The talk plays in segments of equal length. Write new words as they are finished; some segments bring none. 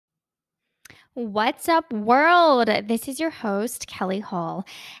What's up, world? This is your host, Kelly Hall,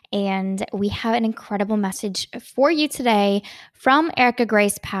 and we have an incredible message for you today from Erica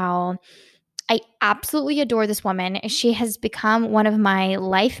Grace Powell. I absolutely adore this woman. She has become one of my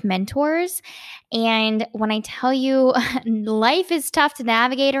life mentors. And when I tell you life is tough to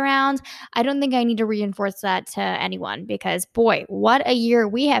navigate around, I don't think I need to reinforce that to anyone because, boy, what a year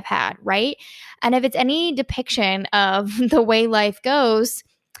we have had, right? And if it's any depiction of the way life goes,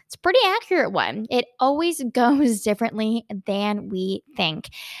 it's a pretty accurate one. It always goes differently than we think.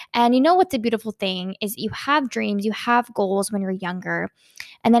 And you know what's a beautiful thing is you have dreams, you have goals when you're younger.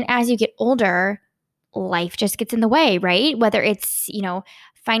 And then as you get older, life just gets in the way, right? Whether it's,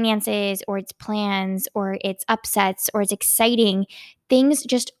 finances or it's plans or it's upsets or it's exciting, things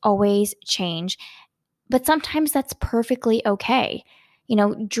just always change. But sometimes that's perfectly okay.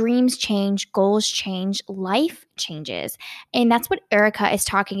 Dreams change, goals change, life changes. And that's what Erica is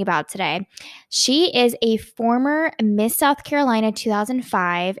talking about today. She is a former Miss South Carolina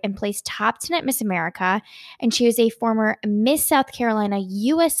 2005 and placed top 10 at Miss America. And she was a former Miss South Carolina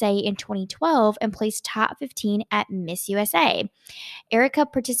USA in 2012 and placed top 15 at Miss USA. Erica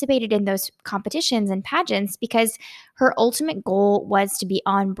participated in those competitions and pageants because her ultimate goal was to be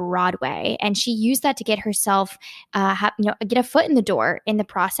on Broadway, and she used that to get herself, get a foot in the door in the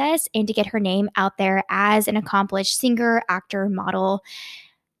process, and to get her name out there as an accomplished singer, actor, model.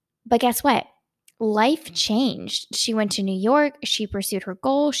 But guess what? Life changed. She went to New York. She pursued her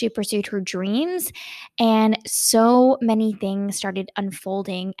goal. She pursued her dreams. And so many things started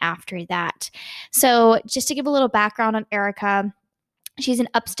unfolding after that. So, just to give a little background on Erica, she's an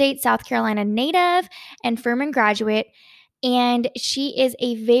upstate South Carolina native and Furman graduate, and she is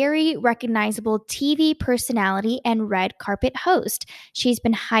a very recognizable TV personality and red carpet host. She's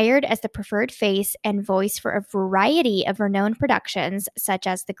been hired as the preferred face and voice for a variety of renowned productions, such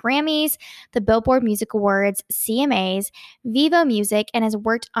as the Grammys, the Billboard Music Awards, CMAs, Vivo Music, and has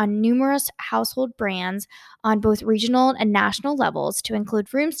worked on numerous household brands on both regional and national levels, to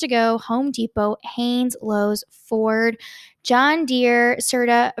include Rooms to Go, Home Depot, Hanes, Lowe's, Ford, John Deere,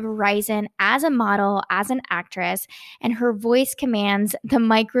 Serta, Verizon, as a model, as an actress, and her voice commands the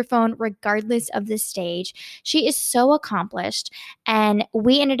microphone regardless of the stage. She is so accomplished, and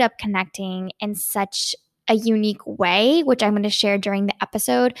we ended up connecting in such a unique way, which I'm going to share during the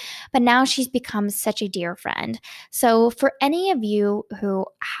episode. But now she's become such a dear friend. So, for any of you who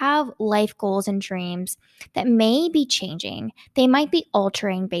have life goals and dreams that may be changing, they might be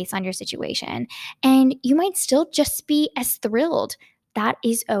altering based on your situation, and you might still just be as thrilled. That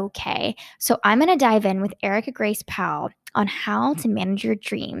is okay. So, I'm going to dive in with Erica Grace Powell on how to manage your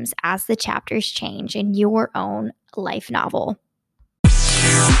dreams as the chapters change in your own life novel.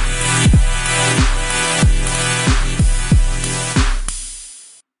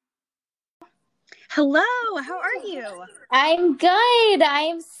 Hello, how are you? I'm good. I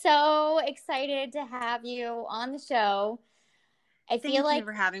am so excited to have you on the show. Thank you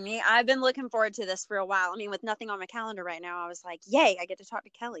for having me. I've been looking forward to this for a while. I mean, with nothing on my calendar right now, I was like, yay, I get to talk to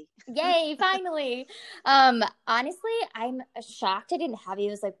Kelly. Yay, finally. Honestly, I'm shocked I didn't have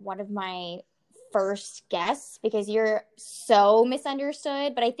you as like one of my first guests because you're so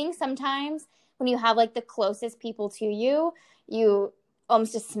misunderstood. But I think sometimes when you have like the closest people to you, you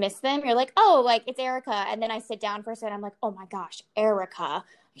almost dismiss them. You're like, oh, like it's Erica. And then I sit down for a second. I'm like, oh my gosh, Erica.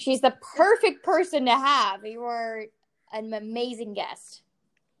 She's the perfect person to have. You are an amazing guest.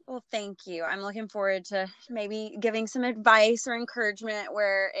 Well, thank you. I'm looking forward to maybe giving some advice or encouragement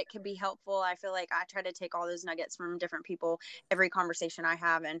where it could be helpful. I feel like I try to take all those nuggets from different people, every conversation I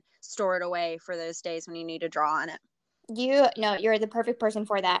have, and store it away for those days when you need to draw on it. You're the perfect person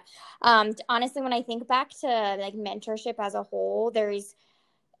for that. Honestly, when I think back to like mentorship as a whole, there's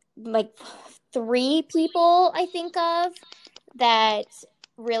like three people I think of that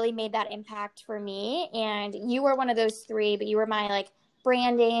really made that impact for me. And you were one of those three, but you were my like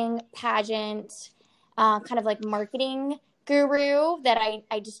branding, pageant, kind of like marketing guru that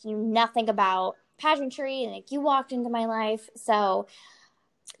I just knew nothing about pageantry. And like you walked into my life. So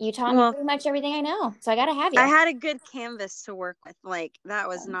you taught me pretty much everything I know. So I got to have you. I had a good canvas to work with. Like that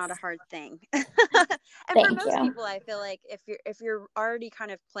was not a hard thing. And for most people, I feel like if you're already kind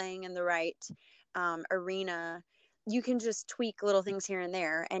of playing in the right arena, you can just tweak little things here and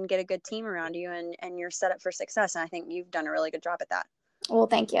there and get a good team around you, and you're set up for success. And I think you've done a really good job at that. Well,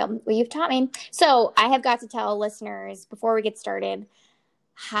 thank you. Well, you've taught me. So I have got to tell listeners before we get started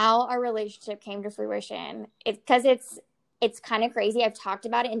how our relationship came to fruition. Because it's it's kind of crazy. I've talked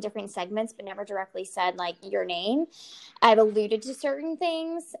about it in different segments, but never directly said like your name. I've alluded to certain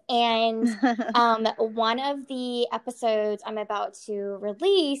things. And one of the episodes I'm about to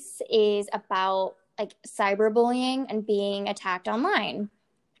release is about like cyberbullying and being attacked online.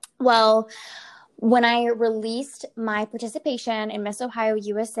 Well, when I released my participation in Miss Ohio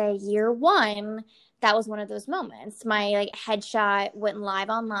USA year 1, that was one of those moments. My like headshot went live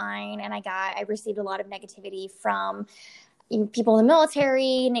online, and I received a lot of negativity from people in the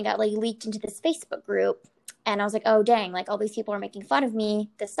military, and it got like leaked into this Facebook group. And I was like, oh dang, like all these people are making fun of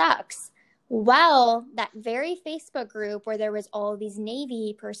me. This sucks. Well, that very Facebook group where there was all these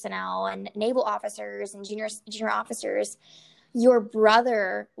Navy personnel and naval officers and junior officers, your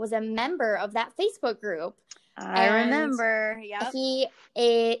brother was a member of that Facebook group. I remember. Yep. He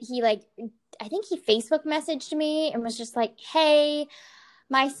like, I think he Facebook messaged me and was just like, hey,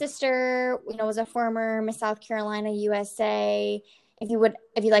 my sister, was a former Miss South Carolina USA. If you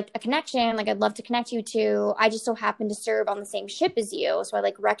like a connection, like I'd love to connect you to. I just so happen to serve on the same ship as you. So I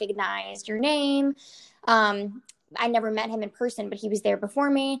like recognized your name. I never met him in person, but he was there before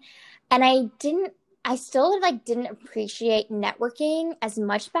me. And I still like didn't appreciate networking as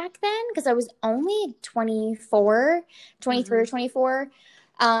much back then because I was only 23 or 24.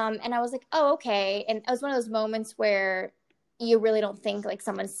 And I was like, oh, okay. And it was one of those moments where you really don't think like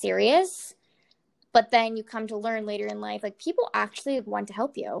someone's serious, but then you come to learn later in life, like people actually want to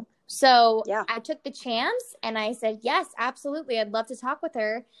help you. So yeah. I took the chance and I said, yes, absolutely. I'd love to talk with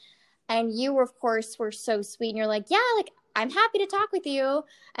her. And you were, of course, were so sweet. And you're like, yeah, like I'm happy to talk with you.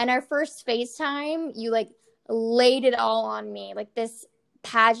 And our first FaceTime, you like laid it all on me. Like this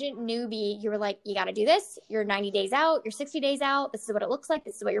pageant newbie, you were like, you got to do this. You're 90 days out. You're 60 days out. This is what it looks like.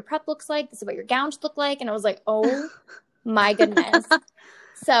 This is what your prep looks like. This is what your gowns look like. And I was like, oh my goodness.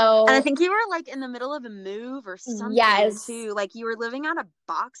 So, and I think you were like in the middle of a move or something too. Like you were living out of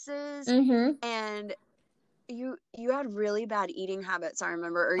boxes and you had really bad eating habits, I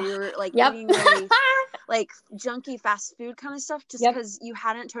remember, or you were like eating really like junky fast food kind of stuff just because you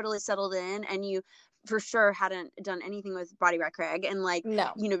hadn't totally settled in and you for sure hadn't done anything with Body by Craig and like,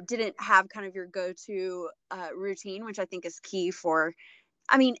 didn't have kind of your go-to routine, which I think is key for,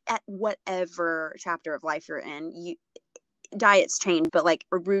 I mean, at whatever chapter of life you're in, diets change, but like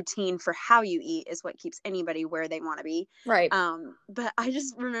a routine for how you eat is what keeps anybody where they want to be. Right. But I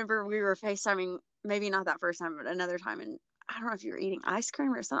just remember we were FaceTiming, maybe not that first time, but another time. And I don't know if you were eating ice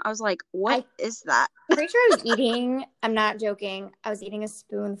cream or something. I was like, what is that? I'm pretty sure I was eating, I'm not joking, I was eating a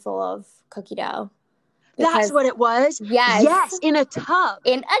spoonful of cookie dough. That's what it was? Yes, in a tub.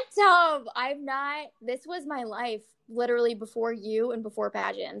 This was my life literally before you and before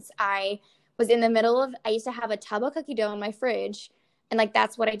pageants. I was in the middle of, I used to have a tub of cookie dough in my fridge, and like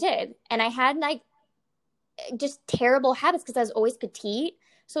that's what I did. And I had like just terrible habits because I was always petite.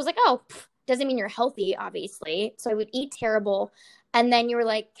 So I was like, oh, doesn't mean you're healthy, obviously. So I would eat terrible. And then you were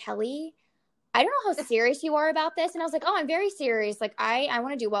like, Kelly, I don't know how serious you are about this. And I was like, oh, I'm very serious. Like I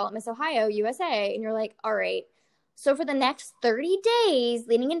want to do well at Miss Ohio USA. And you're like, all right. So for the next 30 days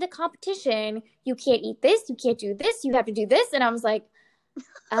leading into competition, you can't eat this. You can't do this. You have to do this. And I was like,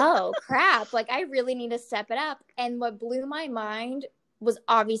 oh crap, like I really need to step it up. And what blew my mind was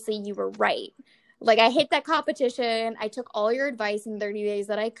obviously you were right. Like I hit that competition, I took all your advice in 30 days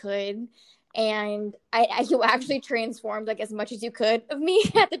that I could, and you actually transformed like as much as you could of me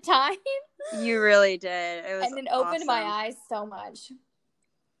at the time. You really did. It was and it opened my eyes so much.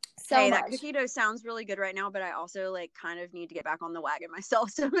 That cookie dough sounds really good right now, but I also like kind of need to get back on the wagon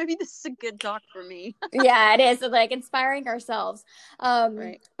myself. So maybe this is a good talk for me. Yeah, it is like inspiring ourselves.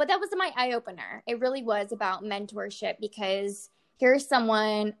 Right. But that was my eye opener. It really was about mentorship because here's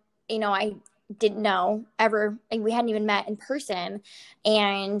someone, I didn't know ever, and we hadn't even met in person.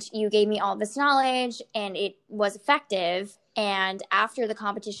 And you gave me all this knowledge and it was effective. And after the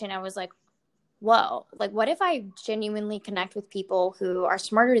competition, I was like, whoa, like what if I genuinely connect with people who are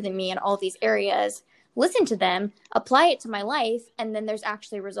smarter than me in all these areas, listen to them, apply it to my life, and then there's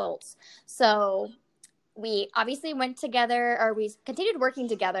actually results. So we obviously went together, or we continued working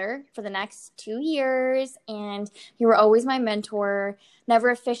together for the next 2 years, and you were always my mentor, never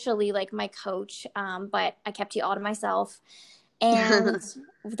officially like my coach, but I kept you all to myself. And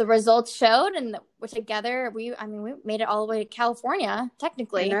the results showed, and we're together. We made it all the way to California,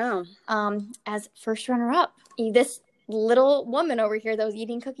 technically, as first runner-up. This little woman over here that was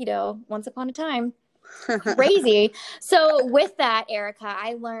eating cookie dough once upon a time. Crazy. So with that, Erica,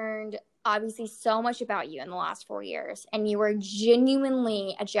 I learned obviously so much about you in the last 4 years, and you were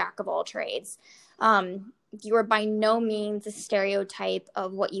genuinely a jack of all trades. you are by no means a stereotype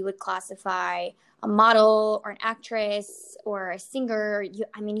of what you would classify a model or an actress or a singer. You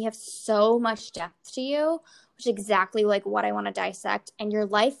have so much depth to you, which is exactly like what I want to dissect. And your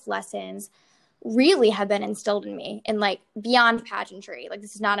life lessons really have been instilled in me, and like beyond pageantry. Like,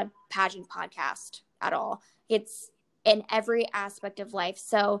 this is not a pageant podcast at all. It's in every aspect of life.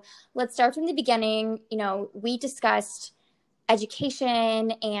 So let's start from the beginning. We discussed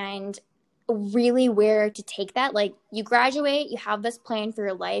education and really where to take that. Like, you graduate, you have this plan for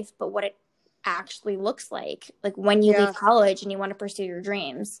your life, but what it actually looks like when you leave college and you want to pursue your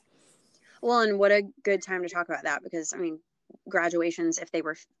dreams. Well, and what a good time to talk about that, because graduations, if they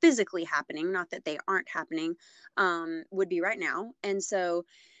were physically happening, not that they aren't happening, would be right now. And so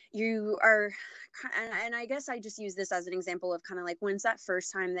you are, and I guess I just use this as an example of kind of like, when's that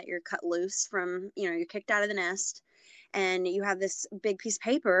first time that you're cut loose from, you're kicked out of the nest, and you have this big piece of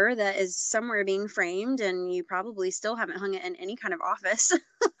paper that is somewhere being framed, and you probably still haven't hung it in any kind of office,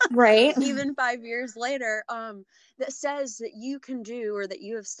 right? Even 5 years later, that says that you can do, or that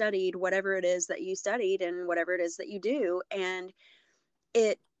you have studied whatever it is that you studied and whatever it is that you do. And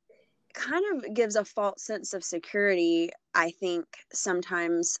it kind of gives a false sense of security, I think,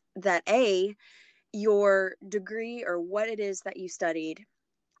 sometimes, that your degree or what it is that you studied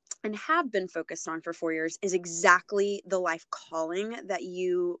and have been focused on for 4 years is exactly the life calling that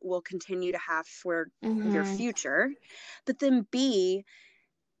you will continue to have for your future. But then B,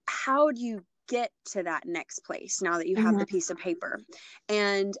 how do you get to that next place now that you have the piece of paper?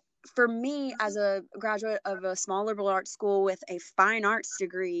 And for me, as a graduate of a small liberal arts school with a fine arts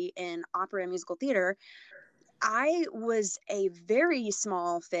degree in opera and musical theater, I was a very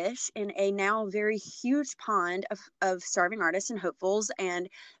small fish in a now very huge pond of starving artists and hopefuls, and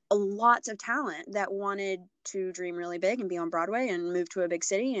lots of talent that wanted to dream really big and be on Broadway and move to a big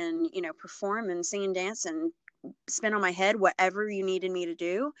city and, perform and sing and dance and spin on my head, whatever you needed me to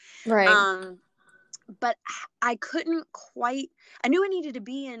do. Right. But I couldn't quite, I knew I needed to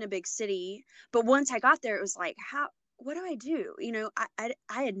be in a big city, but once I got there, it was like, what do I do?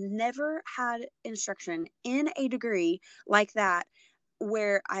 I had never had instruction in a degree like that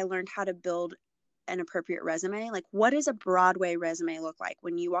where I learned how to build an appropriate resume. Like, what does a Broadway resume look like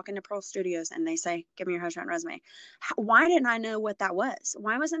when you walk into Pearl Studios and they say, give me your Hush Mountain resume? Why didn't I know what that was?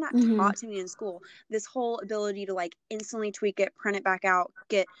 Why wasn't that taught to me in school? This whole ability to like instantly tweak it, print it back out,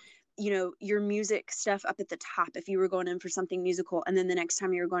 get your music stuff up at the top if you were going in for something musical, and then the next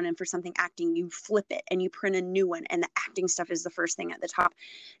time you were going in for something acting, you flip it and you print a new one, and the acting stuff is the first thing at the top.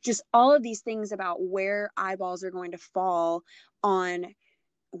 Just all of these things about where eyeballs are going to fall on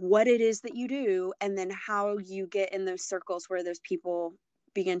what it is that you do, and then how you get in those circles where those people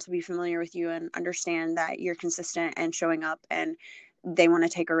begin to be familiar with you and understand that you're consistent and showing up, and they want to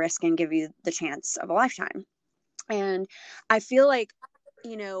take a risk and give you the chance of a lifetime. And I feel like,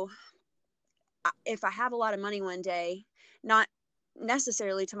 if I have a lot of money one day, not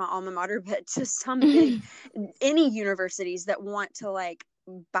necessarily to my alma mater, but to some big, any universities that want to like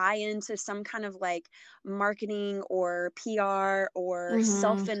buy into some kind of like marketing or PR or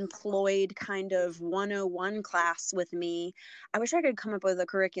self-employed kind of 101 class with me, I wish I could come up with a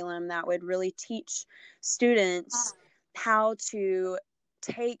curriculum that would really teach students how to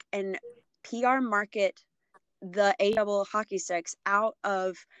take and PR market the A-double hockey sticks out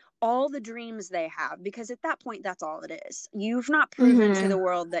of all the dreams they have, because at that point, that's all it is. You've not proven to the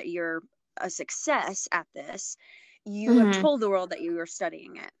world that you're a success at this. You have told the world that you are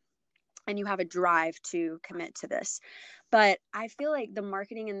studying it, and you have a drive to commit to this. But I feel like the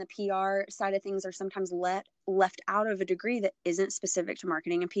marketing and the PR side of things are sometimes left out of a degree that isn't specific to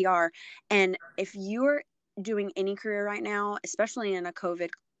marketing and PR. And if you're doing any career right now, especially in a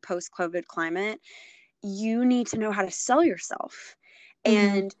post-COVID climate, you need to know how to sell yourself.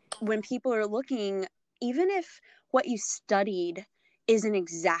 And when people are looking, even if what you studied isn't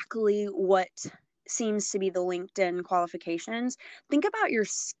exactly what seems to be the LinkedIn qualifications, think about your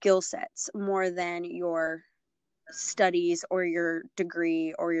skill sets more than your studies or your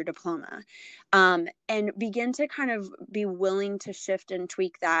degree or your diploma, and begin to kind of be willing to shift and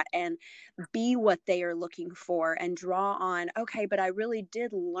tweak that and be what they are looking for, and draw on, okay, but I really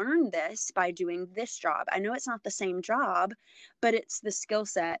did learn this by doing this job. I know it's not the same job, but it's the skill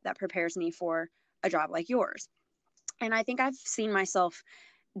set that prepares me for a job like yours. And I think I've seen myself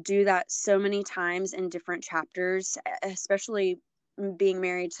do that so many times in different chapters, especially being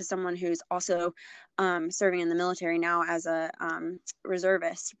married to someone who's also serving in the military now as a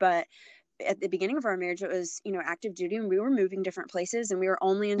reservist. But at the beginning of our marriage, it was, active duty, and we were moving different places, and we were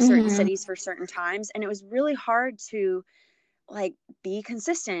only in certain cities for certain times. And it was really hard to like be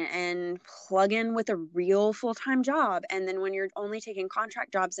consistent and plug in with a real full-time job. And then when you're only taking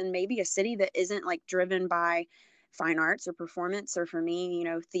contract jobs in maybe a city that isn't like driven by fine arts or performance, or for me, you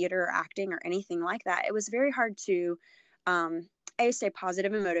know, theater or acting or anything like that, it was very hard to A, stay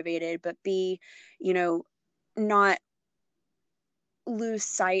positive and motivated, but B, you know, not lose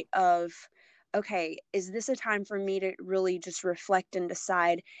sight of, okay, is this a time for me to really just reflect and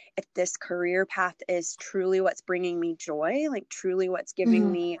decide if this career path is truly what's bringing me joy, like truly what's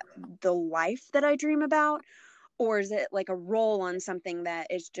giving me the life that I dream about? Or is it like a role on something that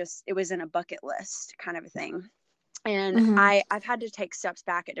is just, it was in a bucket list kind of a thing? And I've had to take steps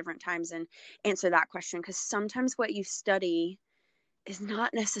back at different times and answer that question, because sometimes what you study is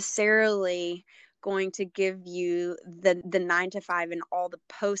not necessarily going to give you the 9 to 5 and all the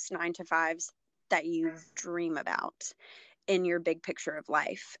post 9 to 5s that you dream about in your big picture of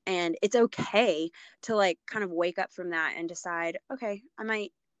life. And it's okay to like kind of wake up from that and decide, okay, I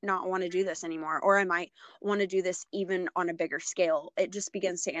might not want to do this anymore, or I might want to do this even on a bigger scale. It just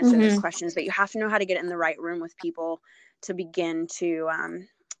begins to answer those questions, but you have to know how to get in the right room with people to begin to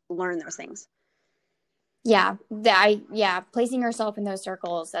learn those things. Yeah, placing yourself in those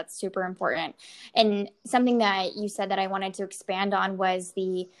circles, that's super important. And something that you said that I wanted to expand on was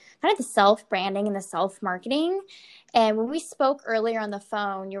the kind of the self-branding and the self-marketing. And when we spoke earlier on the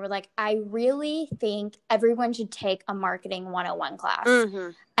phone, you were like, I really think everyone should take a marketing 101 class.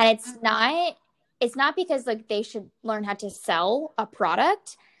 And it's not because like they should learn how to sell a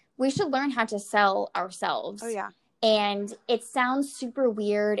product. We should learn how to sell ourselves. Oh, yeah. And it sounds super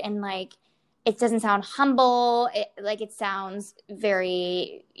weird and like, it doesn't sound humble. It sounds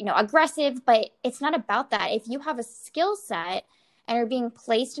very, aggressive, but it's not about that. If you have a skill set and are being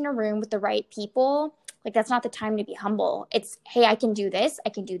placed in a room with the right people, like that's not the time to be humble. It's, hey, I can do this. I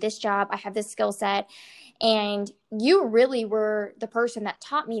can do this job. I have this skill set. And you really were the person that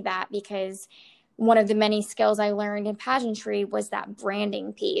taught me that, because one of the many skills I learned in pageantry was that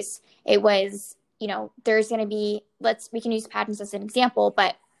branding piece. It was, there's going to be, we can use pageants as an example,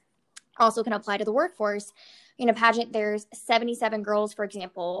 but also can apply to the workforce. In a pageant, there's 77 girls, for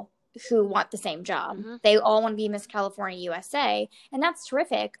example, who want the same job. They all want to be Miss California USA, and that's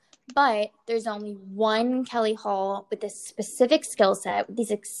terrific. But there's only one Kelly Hall with this specific skill set, with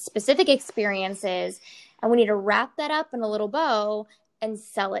these specific experiences, and we need to wrap that up in a little bow and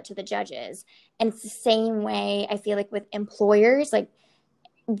sell it to the judges. And it's the same way, I feel like, with employers, like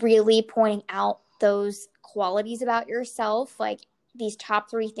really pointing out those qualities about yourself, like these top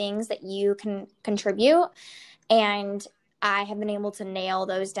 3 things that you can contribute. And I have been able to nail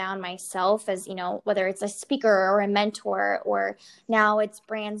those down myself as, whether it's a speaker or a mentor, or now it's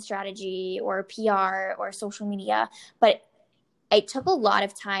brand strategy or PR or social media. But it took a lot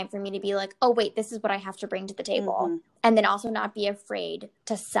of time for me to be like, oh, wait, this is what I have to bring to the table. And then also not be afraid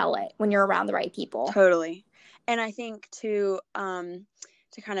to sell it when you're around the right people. Totally. And I think to kind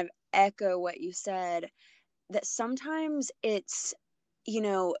of echo what you said, that sometimes it's,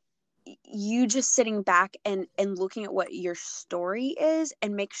 you just sitting back and looking at what your story is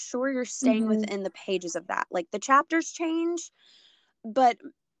and make sure you're staying within the pages of that. Like the chapters change, but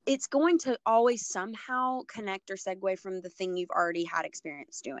it's going to always somehow connect or segue from the thing you've already had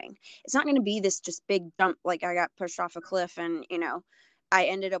experience doing. It's not going to be this just big jump, like I got pushed off a cliff and, I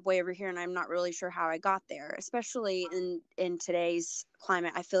ended up way over here and I'm not really sure how I got there. Especially in today's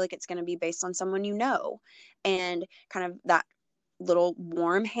climate, I feel like it's going to be based on someone and kind of that little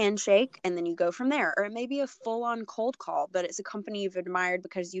warm handshake, and then you go from there. Or it may be a full-on cold call, but it's a company you've admired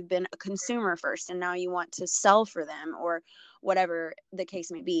because you've been a consumer first and now you want to sell for them, or whatever the case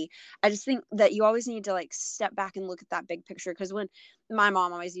may be. I just think that you always need to like step back and look at that big picture, because when my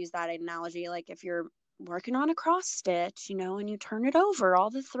mom always used that analogy, like if you're working on a cross stitch, and you turn it over, all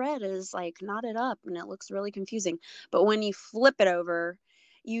the thread is like knotted up and it looks really confusing. But when you flip it over,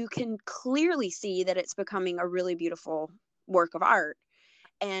 you can clearly see that it's becoming a really beautiful work of art.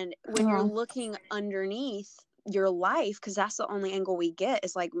 And when you're looking underneath your life, because that's the only angle we get,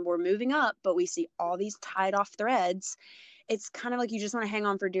 is like we're moving up, but we see all these tied off threads. It's kind of like you just want to hang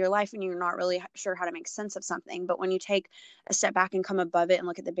on for dear life and you're not really sure how to make sense of something. But when you take a step back and come above it and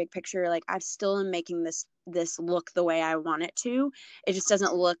look at the big picture, like I still am making this look the way I want it to. It just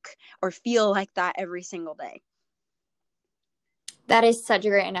doesn't look or feel like that every single day. That is such a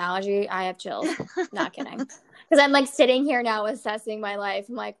great analogy. I have chills. Not kidding. Because I'm like sitting here now assessing my life.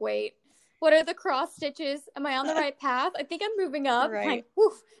 I'm like, wait, what are the cross stitches? Am I on the right path? I think I'm moving up. Right. Like,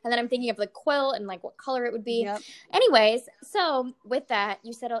 woof. And then I'm thinking of the quilt and like what color it would be. Yep. Anyways, so with that,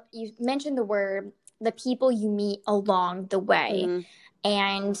 you mentioned the people you meet along the way.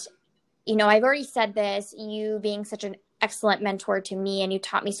 And, I've already said this, you being such an excellent mentor to me, and you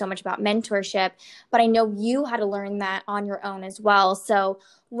taught me so much about mentorship, but I know you had to learn that on your own as well. So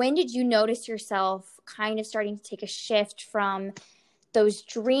when did you notice yourself kind of starting to take a shift from those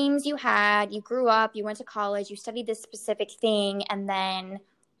dreams you had? You grew up, you went to college, you studied this specific thing, and then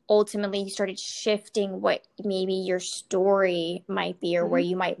ultimately you started shifting what maybe your story might be, or where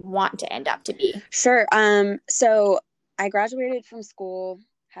you might want to end up to be. Sure. So I graduated from school,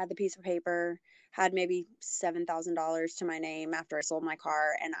 had the piece of paper, had maybe $7,000 to my name after I sold my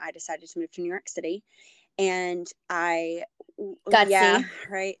car, and I decided to move to New York City. And Gutsy. Yeah,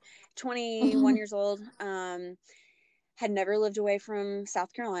 right. 21 years old. Had never lived away from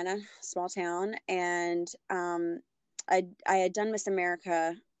South Carolina, small town, and I had done Miss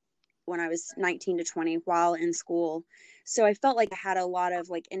America when I was 19 to 20 while in school. So I felt like I had a lot of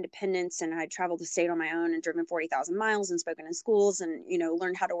like independence, and I'd traveled the state on my own and driven 40,000 miles and spoken in schools and, you know,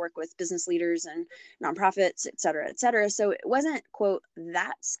 learned how to work with business leaders and nonprofits, et cetera, et cetera. So it wasn't, quote,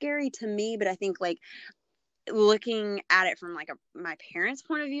 that scary to me, but I think like looking at it from like my parents'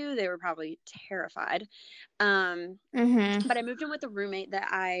 point of view, they were probably terrified. But I moved in with a roommate that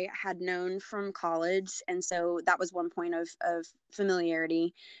I had known from college, and so that was one point of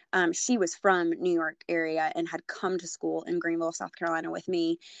familiarity. She was from New York area and had come to school in Greenville, South Carolina with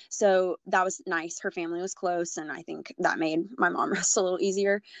me, so that was nice. Her family was close, and I think that made my mom rest a little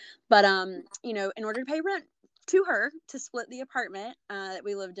easier. But you know, in order to pay rent to her to split the apartment that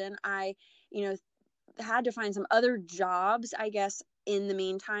we lived in, I, you know, had to find some other jobs, I guess, in the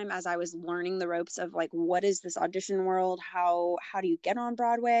meantime, as I was learning the ropes of like, what is this audition world? How do you get on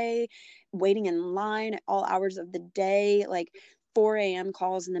Broadway? Waiting in line at all hours of the day, like 4 a.m.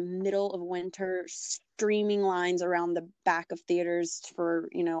 calls in the middle of winter, streaming lines around the back of theaters for,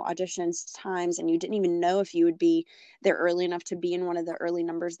 you know, auditions times. And you didn't even know if you would be there early enough to be in one of the early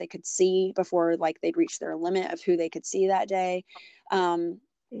numbers they could see before like they'd reach their limit of who they could see that day.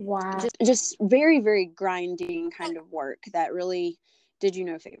 Wow. Just very, very grinding kind of work that really did you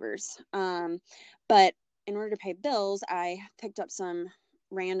no favors. But in order to pay bills, I picked up some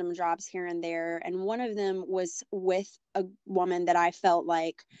random jobs here and there, and one of them was with a woman that I felt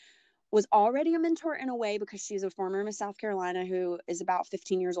like was already a mentor in a way, because she's a former Miss South Carolina who is about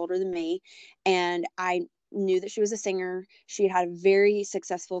 15 years older than me, and I knew that she was a singer. She had a very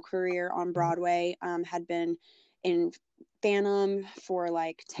successful career on Broadway, had been in Phantom for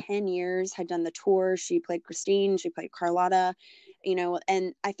like 10 years, had done the tour. She played Christine, she played Carlotta, you know,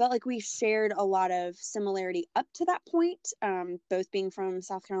 and I felt like we shared a lot of similarity up to that point, both being from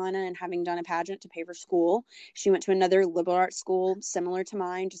South Carolina and having done a pageant to pay for school. She went to another liberal arts school similar to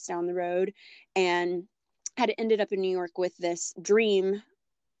mine, just down the road, and had ended up in New York with this dream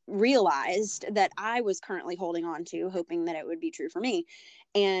realized that I was currently holding on to, hoping that it would be true for me.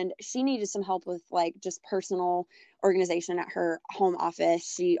 And she needed some help with like just personal organization at her home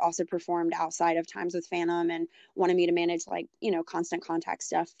office. She also performed outside of times with Phantom and wanted me to manage like, you know, constant contact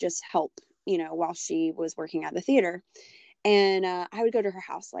stuff, just help, you know, while she was working at the theater. And I would go to her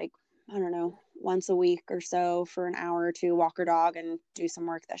house like, I don't know, once a week or so for an hour or two, walk her dog and do some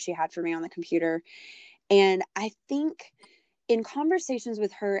work that she had for me on the computer. And I think in conversations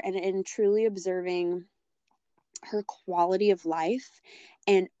with her and in truly observing her quality of life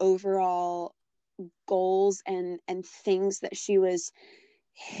and overall goals and things that she was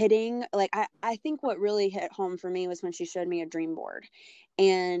hitting, like I think what really hit home for me was when she showed me a dream board,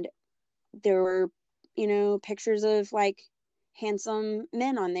 and there were, you know, pictures of like handsome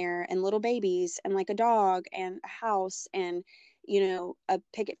men on there and little babies and like a dog and a house and, you know, a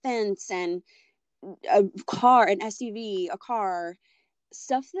picket fence and a car, an SUV, a car,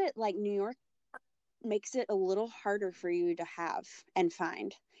 stuff that like New York makes it a little harder for you to have and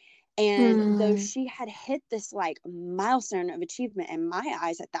find. And though she had hit this like milestone of achievement in my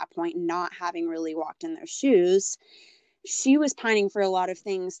eyes at that point, not having really walked in those shoes, she was pining for a lot of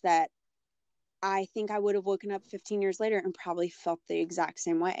things that I think I would have woken up 15 years later and probably felt the exact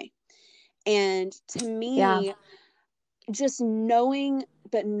same way. And to me, just knowing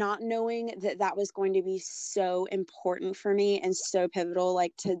but not knowing that that was going to be so important for me and so pivotal,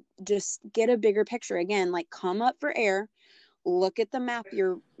 like to just get a bigger picture again, like come up for air, look at the map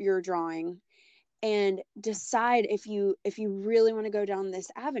you're drawing, and decide if you really want to go down this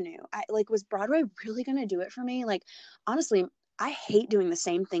avenue. I like, was Broadway really going to do it for me? Like, honestly, I hate doing the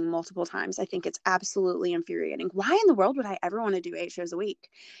same thing multiple times. I think it's absolutely infuriating. Why in the world would I ever want to do 8 shows a week?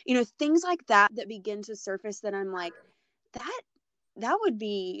 You know, things like that begin to surface that I'm like, that would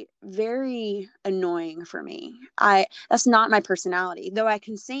be very annoying for me. That's not my personality. Though I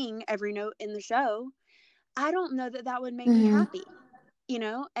can sing every note in the show, I don't know that would make me happy, you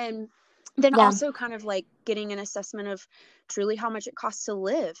know? And then also kind of like getting an assessment of truly how much it costs to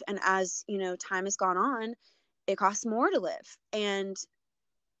live. And as, you know, time has gone on, it costs more to live. And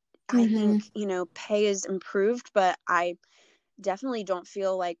I think, you know, pay is improved, but I definitely don't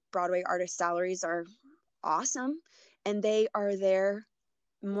feel like Broadway artist salaries are awesome. And they are there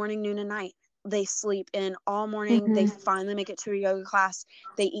morning, noon, and night. They sleep in all morning. They finally make it to a yoga class.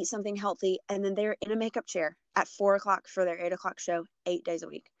 They eat something healthy. And then they're in a makeup chair at 4 o'clock for their 8 o'clock show, 8 days a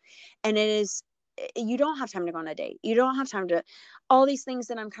week. And it is, you don't have time to go on a date. You don't have time to, all these things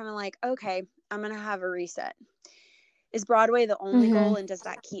that I'm kind of like, okay, I'm going to have a reset. Is Broadway the only goal? And does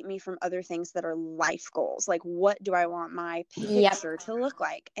that keep me from other things that are life goals? Like, what do I want my picture to look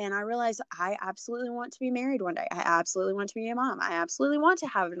like? And I realized I absolutely want to be married one day. I absolutely want to be a mom. I absolutely want to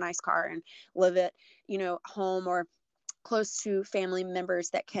have a nice car and live at, you know, home or close to family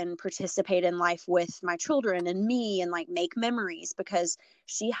members that can participate in life with my children and me and like make memories, because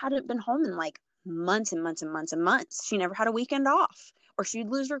she hadn't been home in like months and months and months and months. She never had a weekend off, or she'd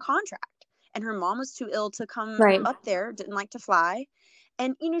lose her contract. And her mom was too ill to come up there, didn't like to fly.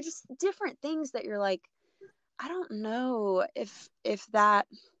 And, you know, just different things that you're like, I don't know if that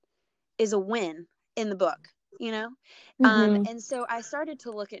is a win in the book, you know? And so I started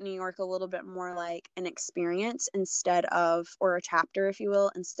to look at New York a little bit more like an experience instead of, or a chapter, if you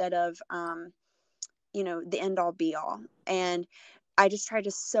will, instead of, you know, the end all be all. And I just tried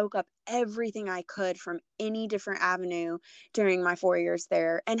to soak up everything I could from any different avenue during my 4 years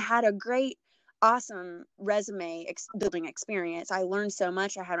there, and had a great, awesome resume building experience. I learned so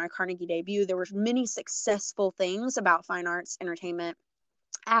much. I had my Carnegie debut. There were many successful things about fine arts, entertainment,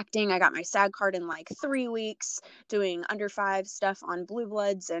 acting. I got my SAG card in like 3 weeks, doing under 5 stuff on Blue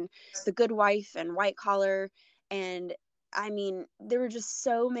Bloods and The Good Wife and White Collar. And I mean, there were just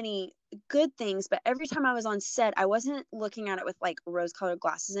so many good things, but every time I was on set, I wasn't looking at it with like rose colored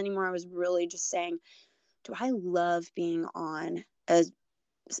glasses anymore. I was really just saying, do I love being on a,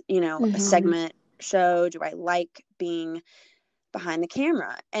 you know, a segment show? Do I like being behind the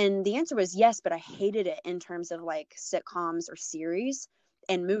camera? And the answer was yes, but I hated it in terms of like sitcoms or series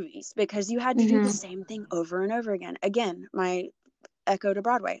and movies, because you had to do the same thing over and over again. Again, my echo to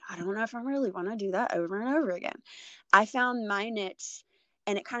Broadway. I don't know if I really want to do that over and over again. I found my niche,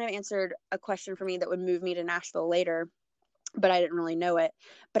 and it kind of answered a question for me that would move me to Nashville later, but I didn't really know it.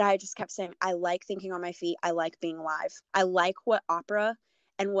 But I just kept saying, I like thinking on my feet. I like being live. I like what opera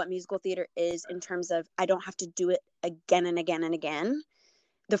and what musical theater is in terms of I don't have to do it again and again and again.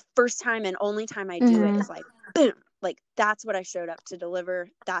 The first time and only time I do it is like, boom, like that's what I showed up to deliver.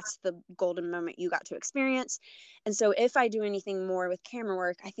 That's the golden moment you got to experience. And so if I do anything more with camera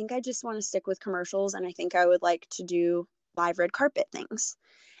work, I think I just want to stick with commercials, and I think I would like to do live red carpet things.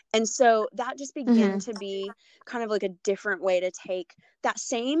 And so that just began to be kind of like a different way to take that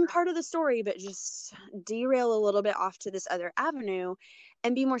same part of the story, but just derail a little bit off to this other avenue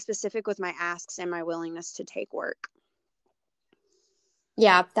and be more specific with my asks and my willingness to take work.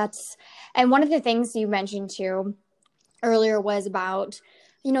 Yeah, and one of the things you mentioned too earlier was about,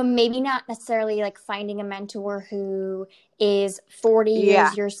 you know, maybe not necessarily like finding a mentor who is 40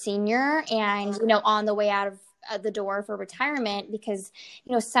 years your senior and, you know, on the way out of the door for retirement, because,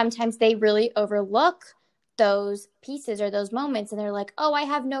 you know, sometimes they really overlook those pieces or those moments, and they're like, oh, I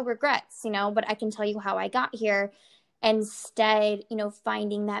have no regrets, you know, but I can tell you how I got here. Instead, you know,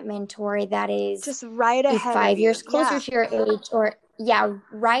 finding that mentor that is just right ahead 5 years closer to your age, or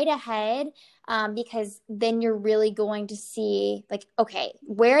right ahead, because then you're really going to see like, okay,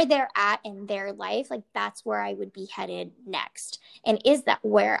 where they're at in their life, like that's where I would be headed next, and is that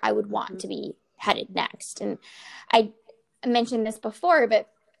where I would want to be headed next? And I mentioned this before, but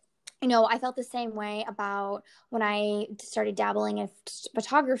you know, I felt the same way about when I started dabbling in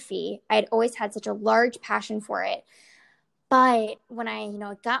photography. I'd always had such a large passion for it. But when I, you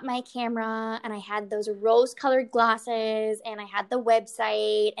know, got my camera and I had those rose-colored glasses and I had the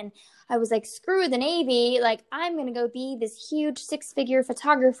website, and I was like, screw the Navy, like I'm going to go be this huge 6-figure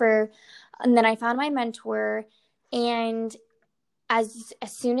photographer. And then I found my mentor, and as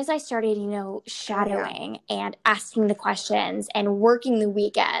soon as I started, you know, shadowing and asking the questions and working the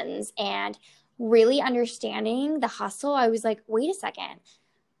weekends and really understanding the hustle, I was like, wait a second.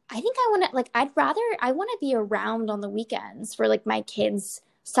 I think I want to, like, I want to be around on the weekends for like my kids'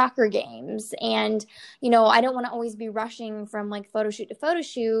 soccer games. And, you know, I don't want to always be rushing from like photo shoot to photo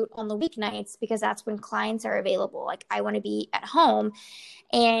shoot on the weeknights, because that's when clients are available. Like I want to be at home,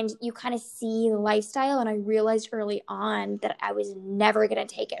 and you kind of see the lifestyle. And I realized early on that I was never going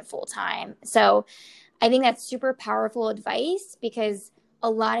to take it full time. So I think that's super powerful advice, because a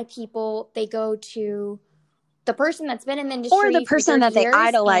lot of people, they go to the person that's been in the industry or the person that they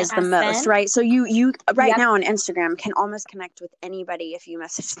idolize the most, right? So you right now on Instagram can almost connect with anybody if you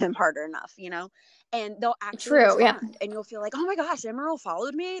message them hard enough, you know, and they'll actually respond, and you'll feel like, oh my gosh, Emerald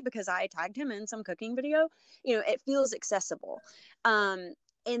followed me because I tagged him in some cooking video. You know, it feels accessible. And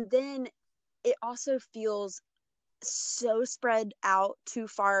then it also feels so spread out, too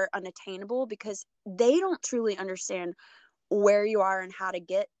far unattainable, because they don't truly understand where you are and how to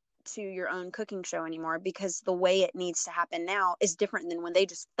get to your own cooking show anymore, because the way it needs to happen now is different than when they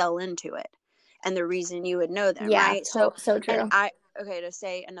just fell into it and the reason you would know them, right? So true. And to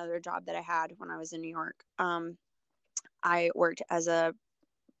say another job that I had when I was in New York, I worked as a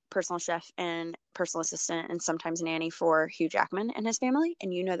personal chef and personal assistant and sometimes nanny for Hugh Jackman and his family,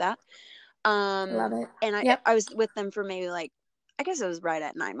 and you know that. Love it. And I was with them for maybe like, I guess it was right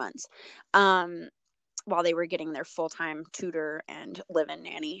at 9 months, while they were getting their full-time tutor and live-in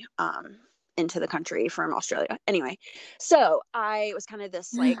nanny into the country from Australia. Anyway, so I was kind of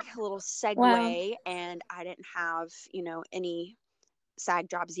this like little segue, and I didn't have, you know, any SAG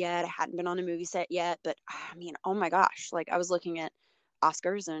jobs yet. I hadn't been on a movie set yet, but I mean, oh my gosh, like I was looking at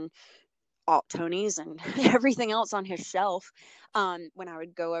Oscars and alt Tonys and everything else on his shelf when I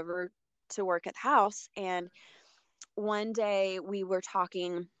would go over to work at the house. And one day we were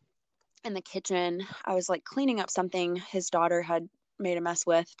talking in the kitchen. I was like cleaning up something his daughter had made a mess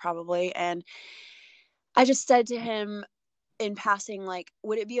with, probably, and I just said to him in passing, like,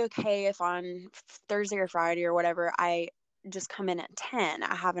 would it be okay if on Thursday or Friday or whatever I just come in at 10?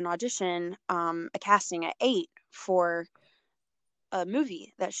 I have an audition, a casting at 8 for a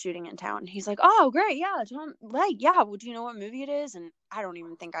movie that's shooting in town. He's like, oh great, yeah, well, do you know what movie it is? And I don't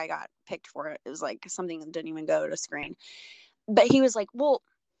even think I got picked for it. It was like something that didn't even go to screen. But he was like, well,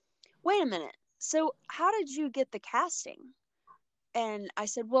 wait a minute, so how did you get the casting? And I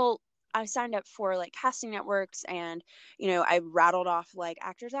said, well, I signed up for like casting networks, and, you know, I rattled off like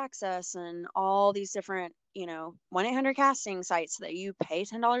Actors Access and all these different, you know, 1-800 casting sites that you pay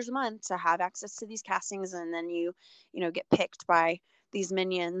 $10 a month to have access to these castings. And then you know, get picked by these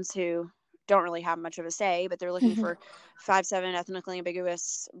minions who don't really have much of a say, but they're looking for 5'7" ethnically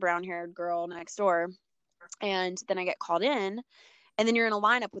ambiguous brown haired girl next door. And then I get called in, and then you're in a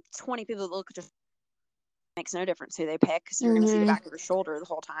lineup with 20 people that look just, makes no difference who they pick, because you're going to see the back of her shoulder the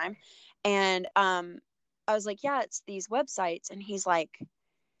whole time. And I was like, yeah, it's these websites. And he's like,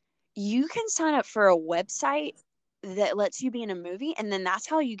 you can sign up for a website that lets you be in a movie, and then that's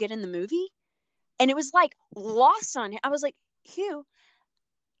how you get in the movie? And it was like lost on him. I was like, Hugh,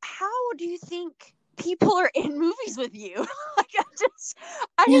 how do you think people are in movies with you? Like,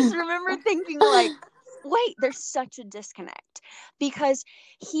 I just remember thinking, like, wait, there's such a disconnect, because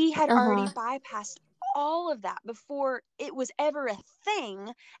he had already bypassed all of that before it was ever a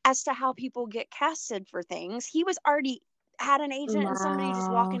thing as to how people get casted for things. He was already had an agent and somebody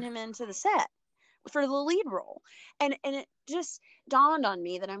just walking him into the set for the lead role. And it just dawned on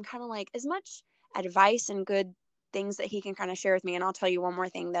me that I'm kind of like, as much advice and good things that he can kind of share with me. And I'll tell you one more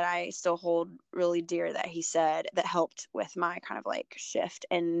thing that I still hold really dear that he said that helped with my kind of like shift,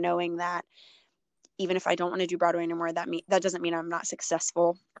 and knowing that even if I don't want to do Broadway anymore, that doesn't mean I'm not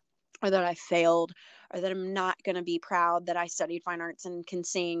successful, or that I failed, or that I'm not going to be proud that I studied fine arts and can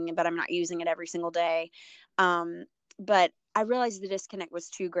sing, but I'm not using it every single day. But I realized the disconnect was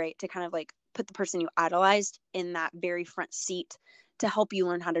too great to kind of like put the person you idolized in that very front seat to help you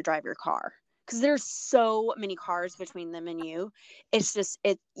learn how to drive your car. Because there's so many cars between them and you. It's just,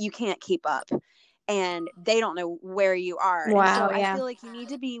 you can't keep up. And they don't know where you are. Wow, and so I feel like you need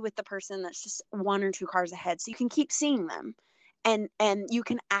to be with the person that's just 1 or 2 cars ahead, so you can keep seeing them. And you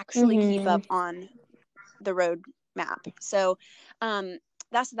can actually keep up on the road map. So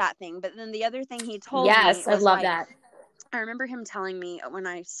that's that thing. But then the other thing he told me was, I love that. I remember him telling me when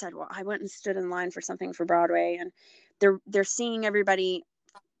I said, well, I went and stood in line for something for Broadway, and they're seeing everybody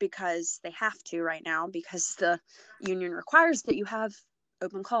because they have to right now, because the union requires that you have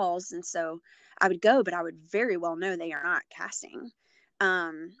open calls. And so I would go, but I would very well know they are not casting.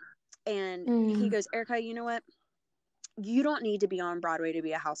 And he goes, Erica, you know what? You don't need to be on Broadway to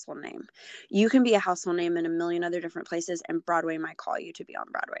be a household name. You can be a household name in a million other different places, and Broadway might call you to be on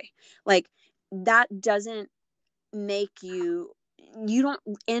Broadway. Like, that doesn't make you don't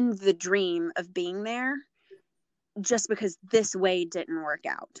end the dream of being there just because this way didn't work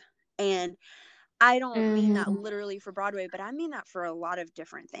out. And I don't mean that literally for Broadway, but I mean that for a lot of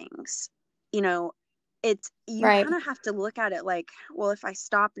different things. You know, you kind of have to look at it like, well, if I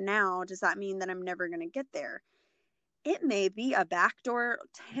stop now, does that mean that I'm never going to get there? It may be a backdoor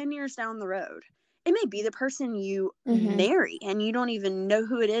 10 years down the road. It may be the person you marry and you don't even know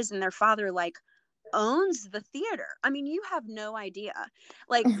who it is, and their father like owns the theater. I mean, you have no idea.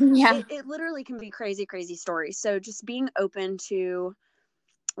 Like, Yeah. it literally can be crazy, crazy stories. So just being open to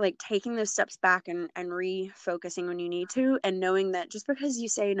like taking those steps back and refocusing when you need to, and knowing that just because you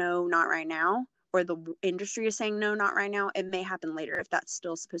say no, not right now, or the industry is saying no, not right now, it may happen later if that's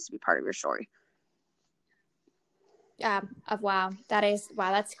still supposed to be part of your story. Yeah. Wow.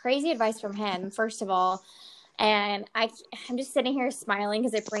 That's crazy advice from him, first of all. And I'm just sitting here smiling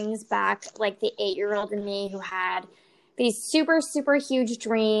because it brings back like the 8-year-old in me who had these super, super huge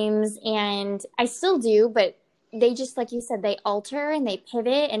dreams. And I still do, but they just, like you said, they alter and they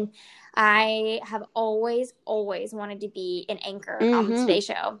pivot. And I have always, always wanted to be an anchor on the Today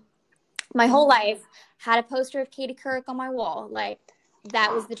Show. My whole life, had a poster of Katie Couric on my wall. Like,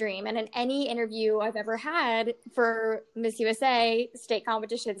 that was the dream. And in any interview I've ever had for Miss USA state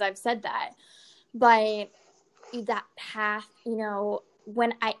competitions, I've said that. But that path, you know,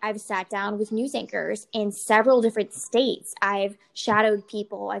 when I've sat down with news anchors in several different states, I've shadowed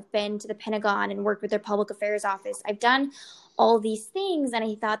people, I've been to the Pentagon and worked with their public affairs office. I've done all these things, and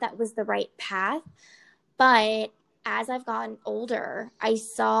I thought that was the right path. But as I've gotten older, I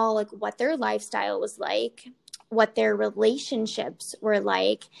saw like what their lifestyle was like, what their relationships were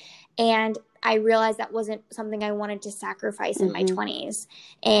like, and I realized that wasn't something I wanted to sacrifice in my 20s.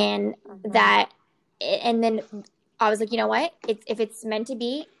 And and then I was like, you know what? If it's meant to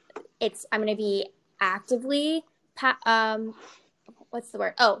be, I'm going to be actively, what's the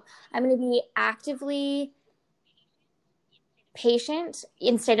word? Oh, I'm going to be actively patient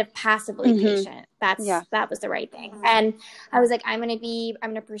instead of passively patient. That was the right thing. And I was like, I'm going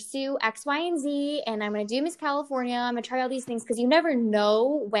to pursue X, Y, and Z, and I'm going to do Miss California. I'm going to try all these things, because you never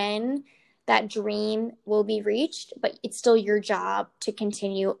know when that dream will be reached, but it's still your job to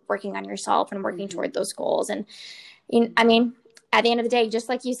continue working on yourself and working toward those goals. And I mean, at the end of the day, just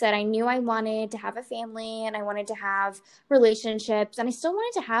like you said, I knew I wanted to have a family and I wanted to have relationships, and I still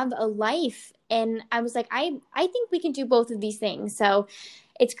wanted to have a life. And I was like, I think we can do both of these things. So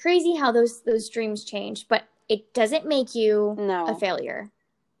it's crazy how those dreams change, but it doesn't make you a failure.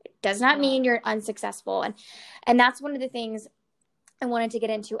 It does not mean you're unsuccessful. And that's one of the things I wanted to get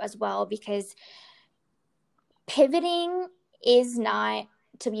into as well, because pivoting is not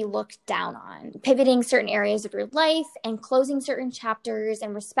to be looked down on. Pivoting certain areas of your life and closing certain chapters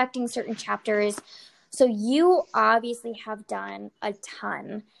and respecting certain chapters. So you obviously have done a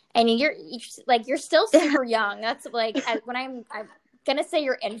ton, and you're still super young. That's like, when I'm gonna say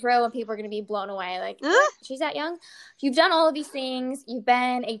your intro and people are gonna be blown away, like, what? She's that young? You've done all of these things. You've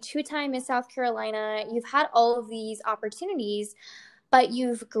been a 2-time Miss South Carolina. You've had all of these opportunities, but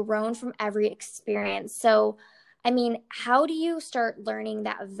you've grown from every experience. So I mean, how do you start learning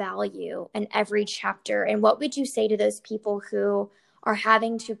that value in every chapter? And what would you say to those people who are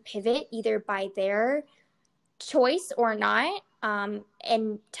having to pivot either by their choice or not,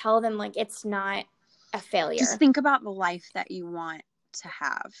 and tell them like it's not a failure? Just think about the life that you want to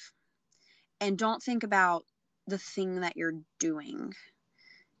have, and don't think about the thing that you're doing.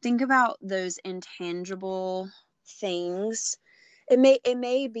 Think about those intangible things. It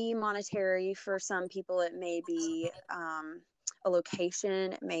may be monetary for some people. It may be a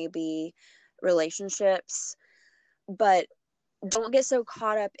location. It may be relationships. But don't get so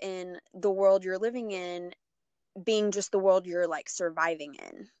caught up in the world you're living in being just the world you're like surviving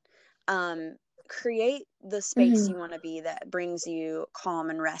in. Create the space you want to be that brings you calm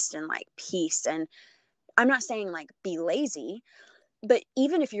and rest and like peace. And I'm not saying like be lazy, but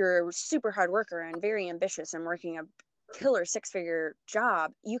even if you're a super hard worker and very ambitious and working a killer 6-figure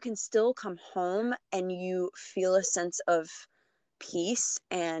job, you can still come home and you feel a sense of peace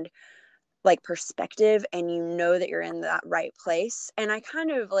and like perspective, and you know that you're in that right place. And I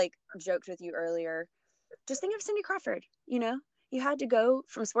kind of like joked with you earlier, just think of Cindy Crawford. You had to go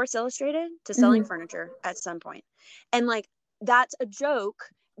from Sports Illustrated to selling furniture at some point. And like, that's a joke,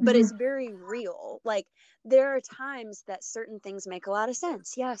 but it's very real. Like, there are times that certain things make a lot of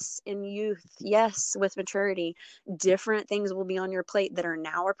sense. Yes, in youth. Yes, with maturity. Different things will be on your plate that are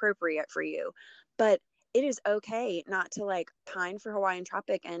now appropriate for you. But it is okay not to like pine for Hawaiian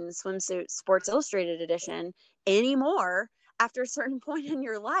Tropic and swimsuit Sports Illustrated edition anymore after a certain point in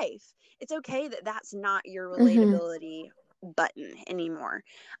your life. It's okay that that's not your relatability button anymore.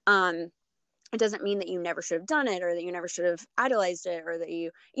 It doesn't mean that you never should have done it, or that you never should have idolized it, or that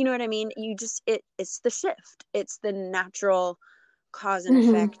you know what I mean? You just, it's the shift. It's the natural cause and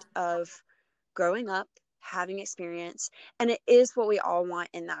effect of growing up, having experience. And it is what we all want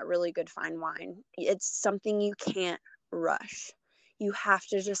in that really good fine wine. It's something you can't rush. You have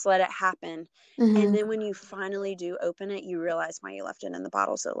to just let it happen. And then when you finally do open it, you realize why you left it in the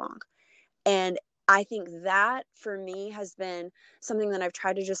bottle so long. And I think that for me has been something that I've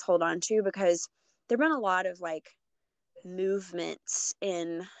tried to just hold on to, because there've been a lot of like movements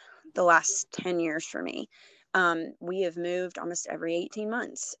in the last 10 years for me. We have moved almost every 18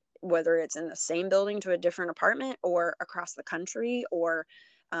 months, whether it's in the same building to a different apartment or across the country or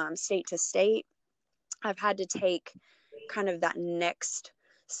state to state. I've had to take kind of that next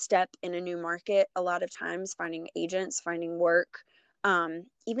step in a new market a lot of times, finding agents, finding work.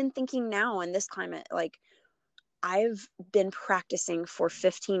 Even thinking now in this climate, like I've been practicing for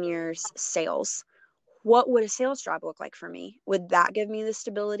 15 years sales. What would a sales job look like for me? Would that give me the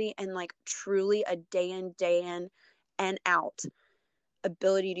stability and like truly a day in and out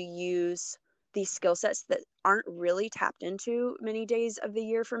ability to use these skill sets that aren't really tapped into many days of the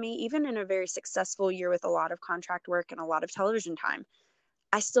year for me, even in a very successful year with a lot of contract work and a lot of television time?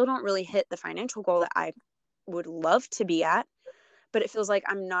 I still don't really hit the financial goal that I would love to be at, but it feels like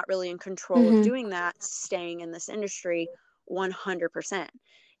I'm not really in control of doing that, staying in this industry 100%.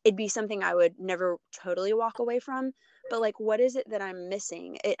 It'd be something I would never totally walk away from, but like, what is it that I'm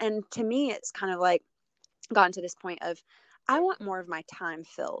missing? And to me, it's kind of like gotten to this point of, I want more of my time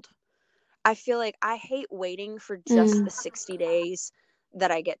filled. I feel like I hate waiting for just the 60 days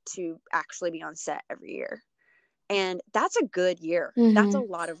that I get to actually be on set every year. And that's a good year. That's a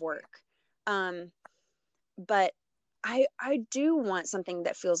lot of work. But I do want something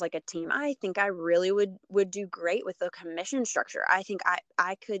that feels like a team. I think I really would do great with the commission structure. I think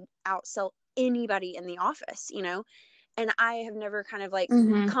I could outsell anybody in the office, you know? And I have never kind of like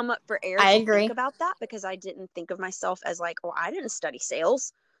come up for air to think about that, because I didn't think of myself as like, oh, I didn't study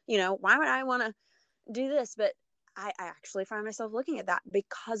sales. You know, why would I want to do this? But I actually find myself looking at that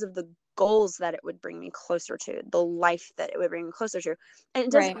because of the goals that it would bring me closer to, the life that it would bring me closer to. And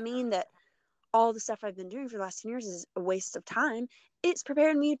it doesn't mean that all the stuff I've been doing for the last 10 years is a waste of time. It's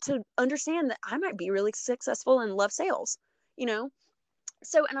preparing me to understand that I might be really successful and love sales, you know?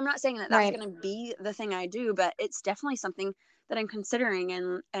 So, and I'm not saying that that's going to be the thing I do, but it's definitely something that I'm considering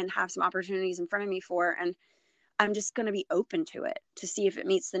and have some opportunities in front of me for. And I'm just going to be open to it to see if it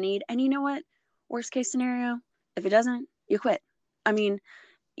meets the need. And you know what? Worst case scenario, if it doesn't, you quit. I mean,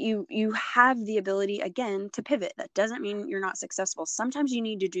 you have the ability again to pivot. That doesn't mean you're not successful. Sometimes you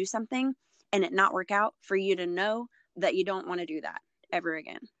need to do something and it not work out for you to know that you don't want to do that ever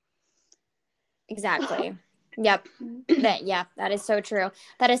again. Exactly. Yep. That is so true.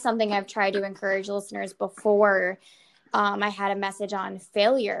 That is something I've tried to encourage listeners before. I had a message on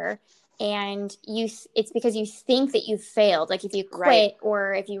failure, and it's because you think that you failed. Like if you quit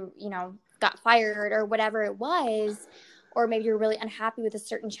or if you got fired or whatever it was, or maybe you're really unhappy with a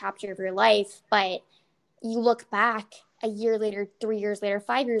certain chapter of your life, but you look back a year later, 3 years later,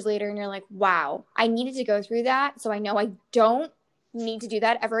 5 years later, and you're like, wow, I needed to go through that. So I know I don't need to do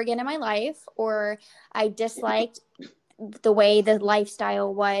that ever again in my life, or I disliked the way the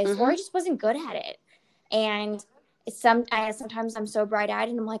lifestyle was, or I just wasn't good at it. And sometimes I'm so bright-eyed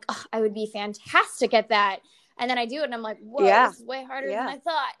and I'm like, oh, I would be fantastic at that. And then I do it and I'm like, whoa, this is way harder than I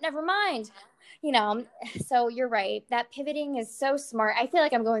thought. Never mind. So you're right. That pivoting is so smart. I feel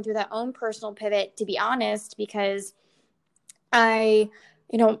like I'm going through that own personal pivot, to be honest, because I,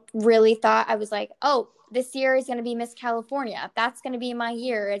 really thought, I was like, oh, this year is going to be Miss California. That's going to be my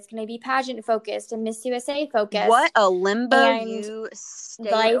year. It's going to be pageant focused and Miss USA focused. What a limbo you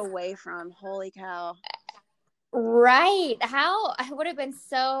stayed away from. Holy cow. Right. How it would have been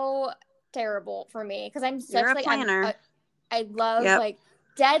so terrible for me, because I'm such You're a planner. I love like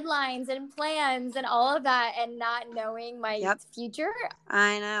deadlines and plans and all of that, and not knowing my future.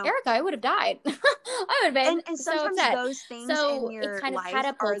 I know. Erica, I would have died. I would have been and so sometimes upset. those things in your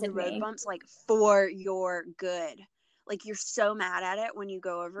life are the road bumps, like for your good. Like you're so mad at it when you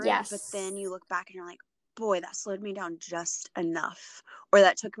go over it, but then you look back and you're like, boy, that slowed me down just enough, or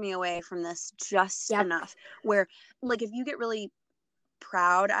that took me away from this just enough. Where like if you get really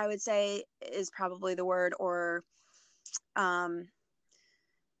proud, I would say is probably the word, or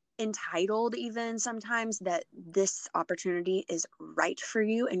entitled even sometimes, that this opportunity is right for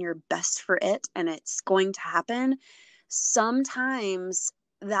you and you're best for it and it's going to happen. Sometimes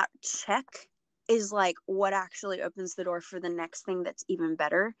that check is like what actually opens the door for the next thing that's even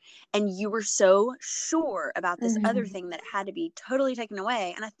better. And you were so sure about this other thing that had to be totally taken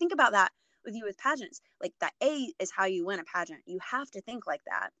away. And I think about that with you with pageants. Like that A is how you win a pageant. You have to think like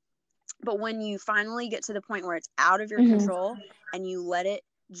that. But when you finally get to the point where it's out of your control and you let it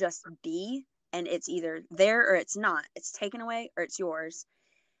just be, and it's either there or it's not, it's taken away or it's yours,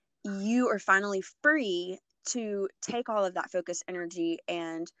 you are finally free to take all of that focus, energy,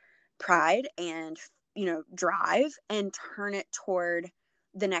 and pride and drive and turn it toward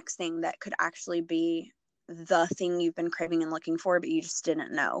the next thing that could actually be the thing you've been craving and looking for, but you just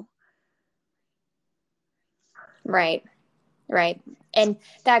didn't know. Right. And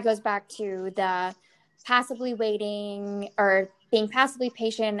that goes back to the passively waiting, or being passively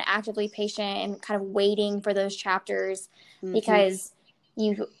patient, actively patient, and kind of waiting for those chapters, because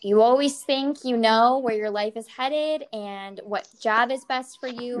you always think you know where your life is headed and what job is best for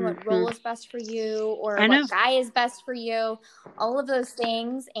you, what role is best for you, or what guy is best for you, all of those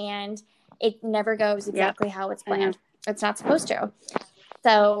things, and it never goes exactly how it's planned. It's not supposed to.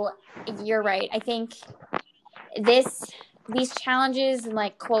 So you're right. I think these challenges and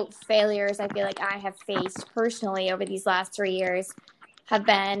like quote failures I feel like I have faced personally over these last 3 years have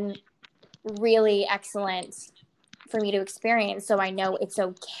been really excellent for me to experience. So I know it's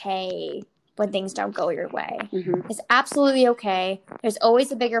okay when things don't go your way. It's absolutely okay. There's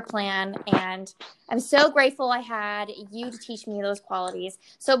always a bigger plan. And I'm so grateful I had you to teach me those qualities.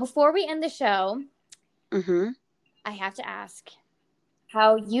 So before we end the show, I have to ask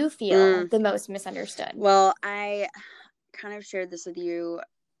how you feel the most misunderstood. Well, I kind of shared this with you,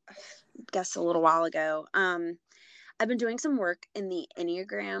 I guess, a little while ago. I've been doing some work in the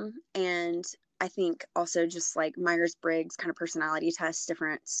Enneagram, and I think also just like Myers-Briggs kind of personality tests,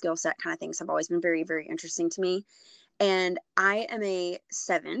 different skill set kind of things have always been very, very interesting to me. And I am a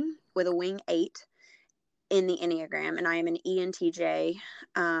 7 with a wing 8 in the Enneagram, and I am an ENTJ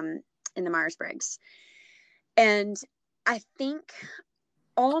in the Myers-Briggs. And I think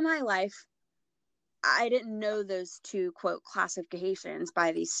all my life, I didn't know those two, quote, classifications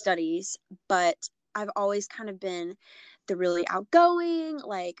by these studies, but I've always kind of been the really outgoing,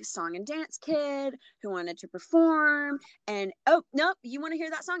 like song and dance kid who wanted to perform. And, oh, no, you want to hear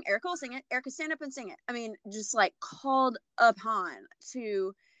that song? Erica will sing it. Erica, stand up and sing it. I mean, just like called upon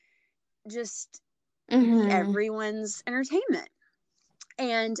to just be everyone's entertainment.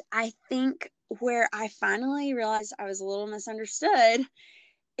 And I think where I finally realized I was a little misunderstood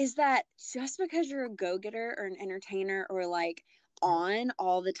is that just because you're a go-getter or an entertainer or like on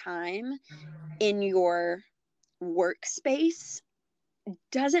all the time in your workspace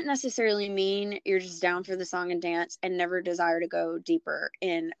doesn't necessarily mean you're just down for the song and dance and never desire to go deeper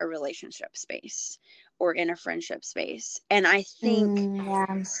in a relationship space or in a friendship space. And I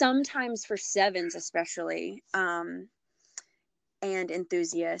think sometimes for 7s especially, and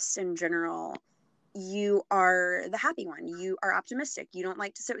enthusiasts in general, you are the happy one. You are optimistic. You don't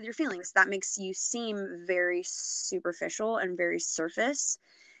like to sit with your feelings. That makes you seem very superficial and very surface.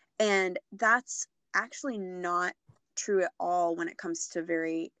 And that's actually not true at all when it comes to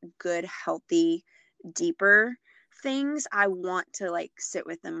very good, healthy, deeper things. I want to like sit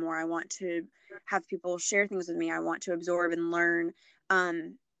with them more. I want to have people share things with me. I want to absorb and learn.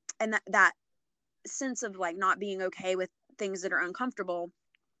 And that sense of like not being okay with things that are uncomfortable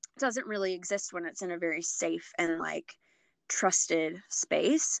doesn't really exist when it's in a very safe and like trusted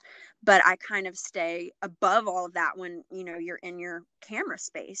space. But I kind of stay above all of that when, you know, you're in your camera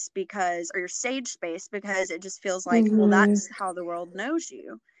space or your stage space, because it just feels like, well, that's how the world knows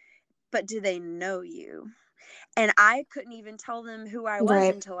you. But do they know you? And I couldn't even tell them who I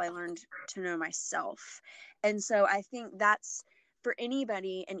was until I learned to know myself. And so I think that's for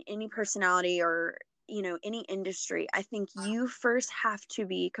anybody and any personality or, you know, any industry. I think you first have to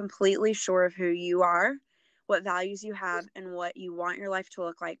be completely sure of who you are, what values you have, and what you want your life to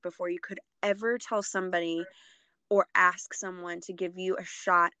look like before you could ever tell somebody or ask someone to give you a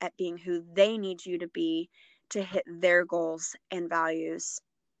shot at being who they need you to be to hit their goals and values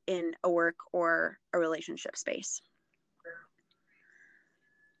in a work or a relationship space.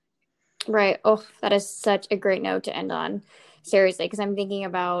 Right. Oh, that is such a great note to end on. Seriously, because I'm thinking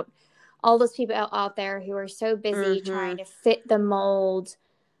about all those people out there who are so busy trying to fit the mold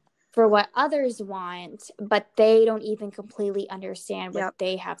for what others want, but they don't even completely understand what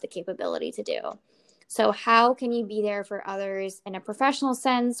they have the capability to do. So how can you be there for others in a professional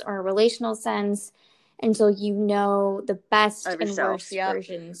sense or a relational sense until you know the best and worst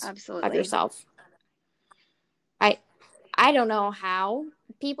versions of yourself? I don't know how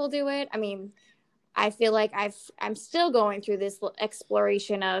people do it. I mean, I feel like I'm still going through this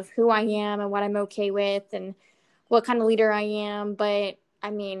exploration of who I am and what I'm okay with and what kind of leader I am. But I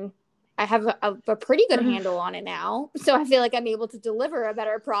mean, I have a pretty good handle on it now. So I feel like I'm able to deliver a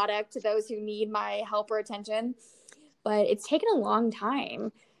better product to those who need my help or attention. But it's taken a long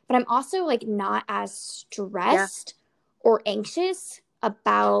time. But I'm also like not as stressed or anxious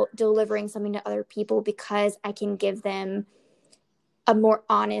about delivering something to other people because I can give them a more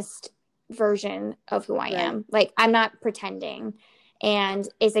honest version of who I am. Like, I'm not pretending. And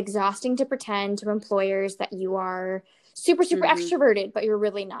it's exhausting to pretend to employers that you are super extroverted, but you're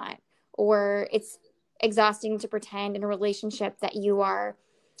really not. Or it's exhausting to pretend in a relationship that you are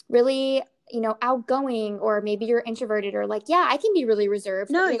really, outgoing, or maybe you're introverted, or like, yeah, I can be really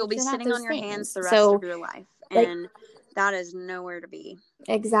reserved. No, you'll be sitting on your hands the rest of your life. And that is nowhere to be.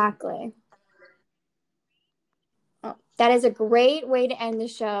 Exactly. Oh, that is a great way to end the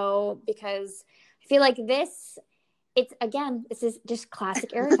show, because I feel like this is just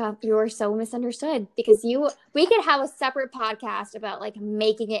classic Erica. You are so misunderstood, because we could have a separate podcast about like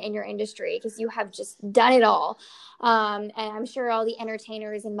making it in your industry, because you have just done it all. And I'm sure all the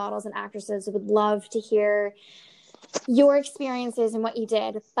entertainers and models and actresses would love to hear your experiences and what you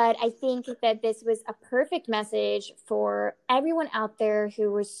did. But I think that this was a perfect message for everyone out there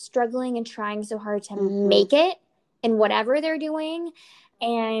who was struggling and trying so hard to make it in whatever they're doing.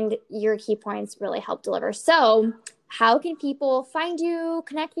 And your key points really helped deliver. So how can people find you,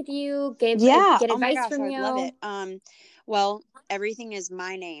 connect with you, get advice from you? I would love it. Well, everything is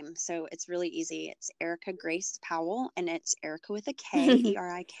my name, so it's really easy. It's Erica Grace Powell, and it's Erica with a K,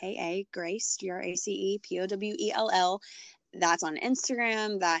 Erika, Grace, Grace Powell. That's on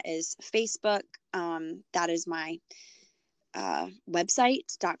Instagram. That is Facebook. That is my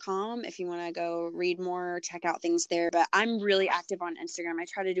website.com if you want to go read more, check out things there. But I'm really active on Instagram. I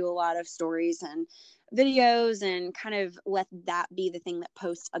try to do a lot of stories and videos and kind of let that be the thing that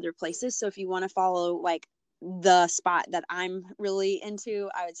posts other places. So if you want to follow like the spot that I'm really into,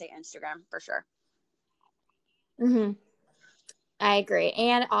 I would say Instagram for sure. I agree.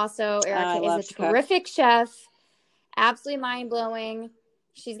 And also Erica is a terrific chef. Absolutely mind-blowing.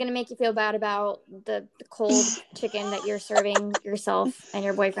 She's going to make you feel bad about the cold chicken that you're serving yourself and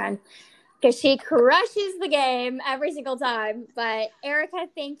your boyfriend, because she crushes the game every single time. But Erica,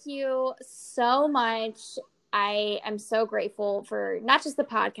 thank you so much. I am so grateful for not just the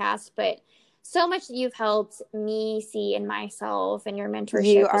podcast, but so much that you've helped me see in myself, and your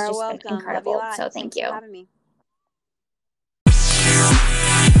mentorship has just been incredible. So thank you. Thanks for having me.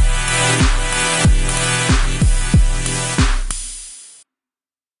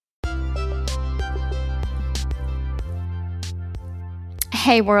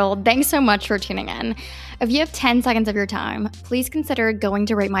 Hey world, thanks so much for tuning in. If you have 10 seconds of your time, please consider going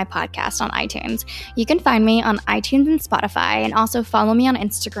to rate my podcast on iTunes. You can find me on iTunes and Spotify, and also follow me on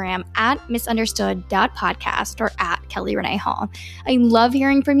Instagram at misunderstood.podcast or at Kelly Renee Hall. I love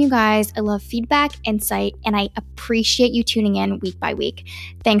hearing from you guys. I love feedback, insight, and I appreciate you tuning in week by week.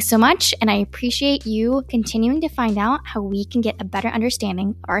 Thanks so much, and I appreciate you continuing to find out how we can get a better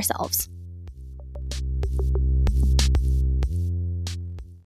understanding of ourselves.